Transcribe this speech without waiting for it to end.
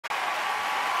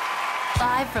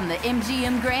Live from the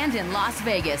MGM Grand in Las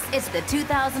Vegas, it's the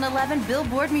 2011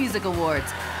 Billboard Music Awards,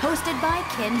 hosted by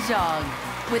Ken Jeong,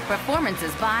 with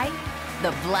performances by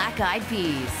the Black Eyed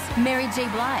Peas, Mary J.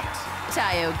 Blige,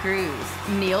 Tayo Cruz,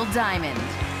 Neil Diamond,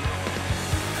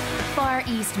 Far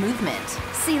East Movement,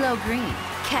 CeeLo Green,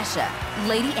 Kesha,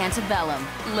 Lady Antebellum,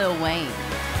 Lil Wayne,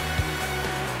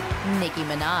 Nicki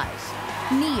Minaj,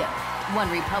 Neo,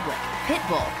 One Republic,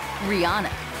 Pitbull,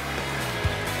 Rihanna,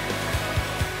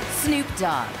 Snoop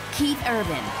Dogg, Keith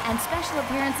Urban, and special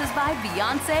appearances by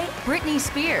Beyonce, Britney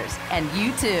Spears, and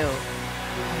U2.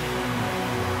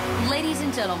 Ladies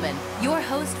and gentlemen, your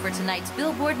host for tonight's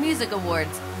Billboard Music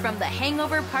Awards, from The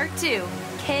Hangover Part 2,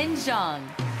 Ken Jeong.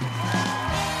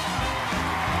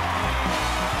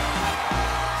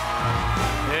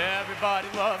 Everybody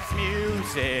loves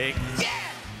music. Yeah!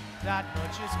 That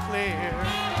much is clear.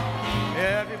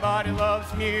 Everybody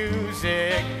loves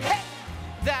music. Hey!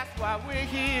 That's why we're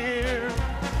here.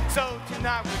 So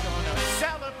tonight we're gonna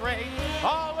celebrate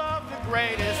all of the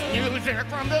greatest music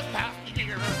from this past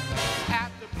year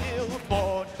at the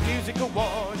Billboard Music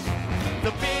Awards.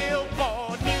 The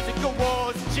Billboard Music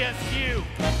Awards, just you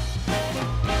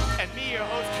and me, your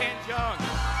host Ken Jeong,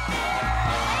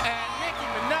 and Nicki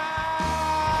Minaj.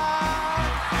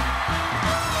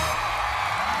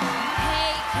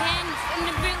 Hey Ken, it's been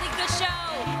a really good show.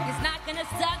 It's not gonna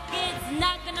suck, it's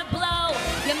not gonna blow.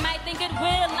 You might think it will,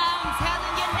 I'm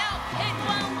telling you no, it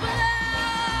won't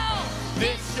blow.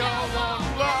 This show won't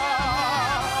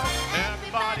blow.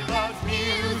 Everybody loves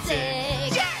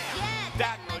music. Yeah!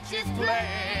 That much is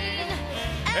plain.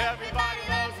 Everybody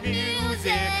loves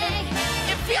music.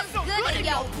 It feels so good in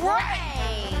your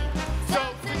brain. So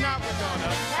tonight we're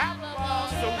gonna have a ball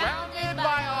surrounded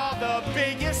by all the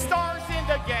biggest stars in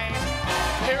the game.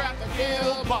 Here at the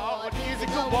Billboard Music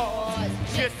Awards,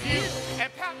 just you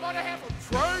and Pat Monahan from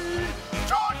Train.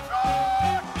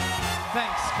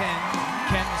 Thanks, Ken.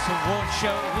 Ken's award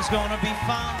show was gonna be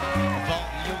fun. Of all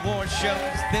the award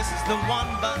shows, this is the one,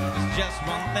 but there's just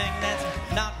one thing that's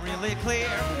not really clear.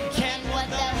 Ken, what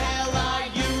the hell are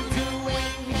you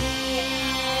doing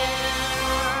here?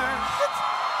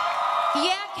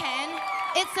 Yeah, Ken,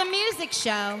 it's a music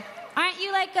show. Aren't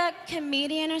you like a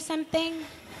comedian or something?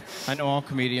 I know all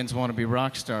comedians want to be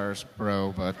rock stars,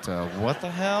 bro, but what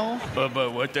the hell? But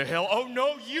what the hell? Oh,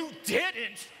 no, you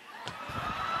didn't!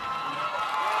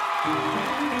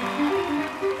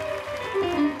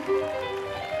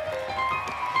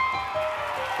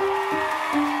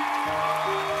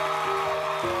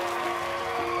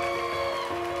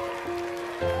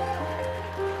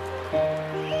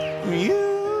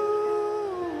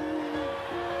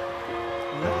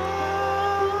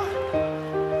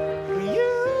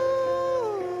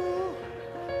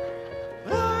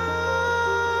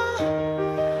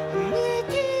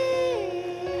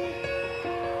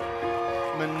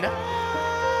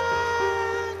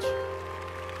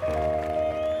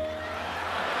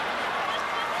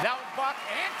 That was Buck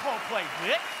and Coldplay,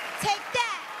 Nick. Take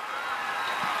that!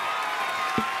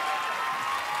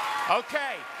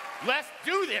 Okay, let's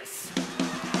do this.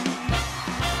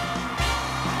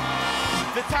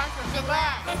 The time comes to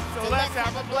laugh, so let's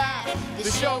have a blast.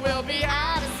 The show will be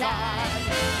out of sight.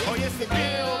 Oh yes, the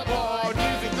Billboard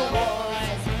Music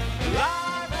Awards,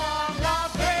 live from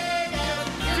Las Vegas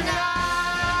tonight.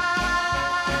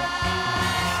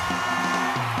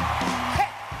 Hey,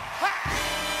 ha!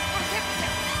 Hey,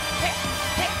 hey,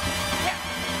 hey,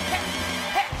 hey,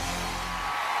 hey.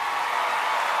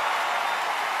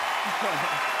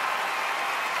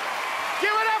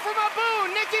 Give it up for my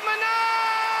boo, Nicki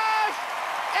Minaj,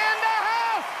 in the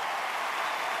house.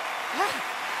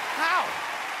 How?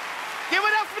 Give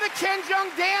it up for the Ken Jeong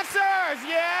dancers,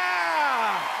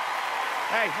 yeah.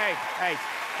 Hey,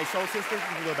 soul sister, you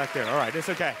can go back there. All right, it's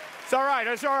okay. It's all right,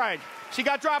 it's all right. She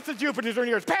got drops of Jupiter's in her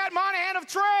ears. Pat Monahan of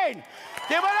Train,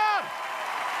 give it up.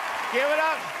 Give it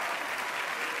up.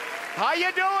 How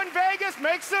you doing, Vegas?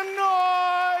 Make some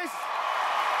noise.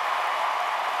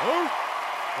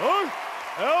 O-L-V.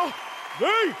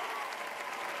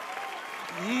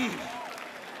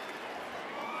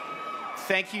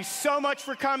 Thank you so much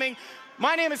for coming.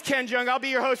 My name is Ken Jeong. I'll be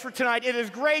your host for tonight. It is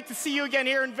great to see you again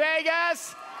here in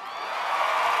Vegas.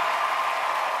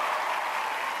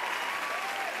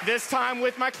 This time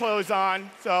with my clothes on,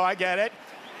 so I get it.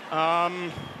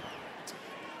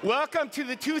 Welcome to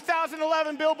the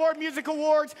 2011 Billboard Music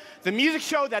Awards, the music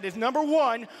show that is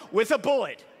 #1 with a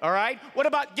bullet, all right? What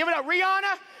about, give it up,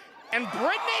 Rihanna and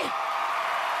Britney?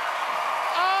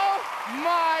 Oh,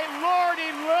 my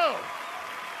lordy Lou.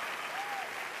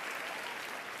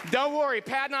 Don't worry,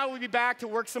 Pat and I will be back to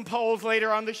work some polls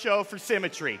later on the show for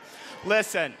symmetry.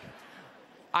 Listen,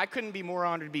 I couldn't be more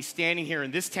honored to be standing here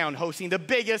in this town hosting the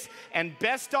biggest and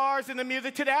best stars in the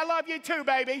music today. I love you too,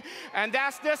 baby. And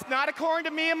that's just not according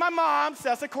to me and my mom's.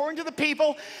 That's according to the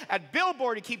people at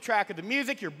Billboard who keep track of the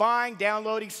music you're buying,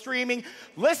 downloading, streaming,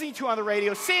 listening to on the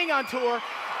radio, seeing on tour,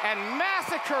 and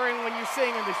massacring when you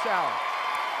sing in the shower.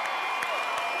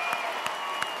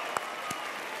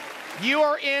 You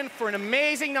are in for an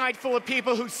amazing night full of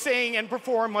people who sing and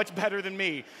perform much better than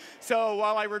me. So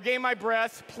while I regain my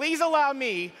breath, please allow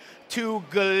me to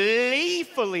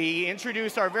gleefully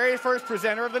introduce our very first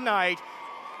presenter of the night.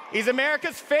 He's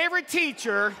America's favorite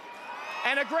teacher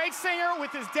and a great singer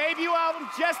with his debut album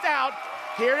just out,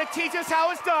 here to teach us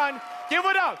how it's done. Give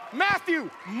it up, Matthew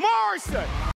Morrison.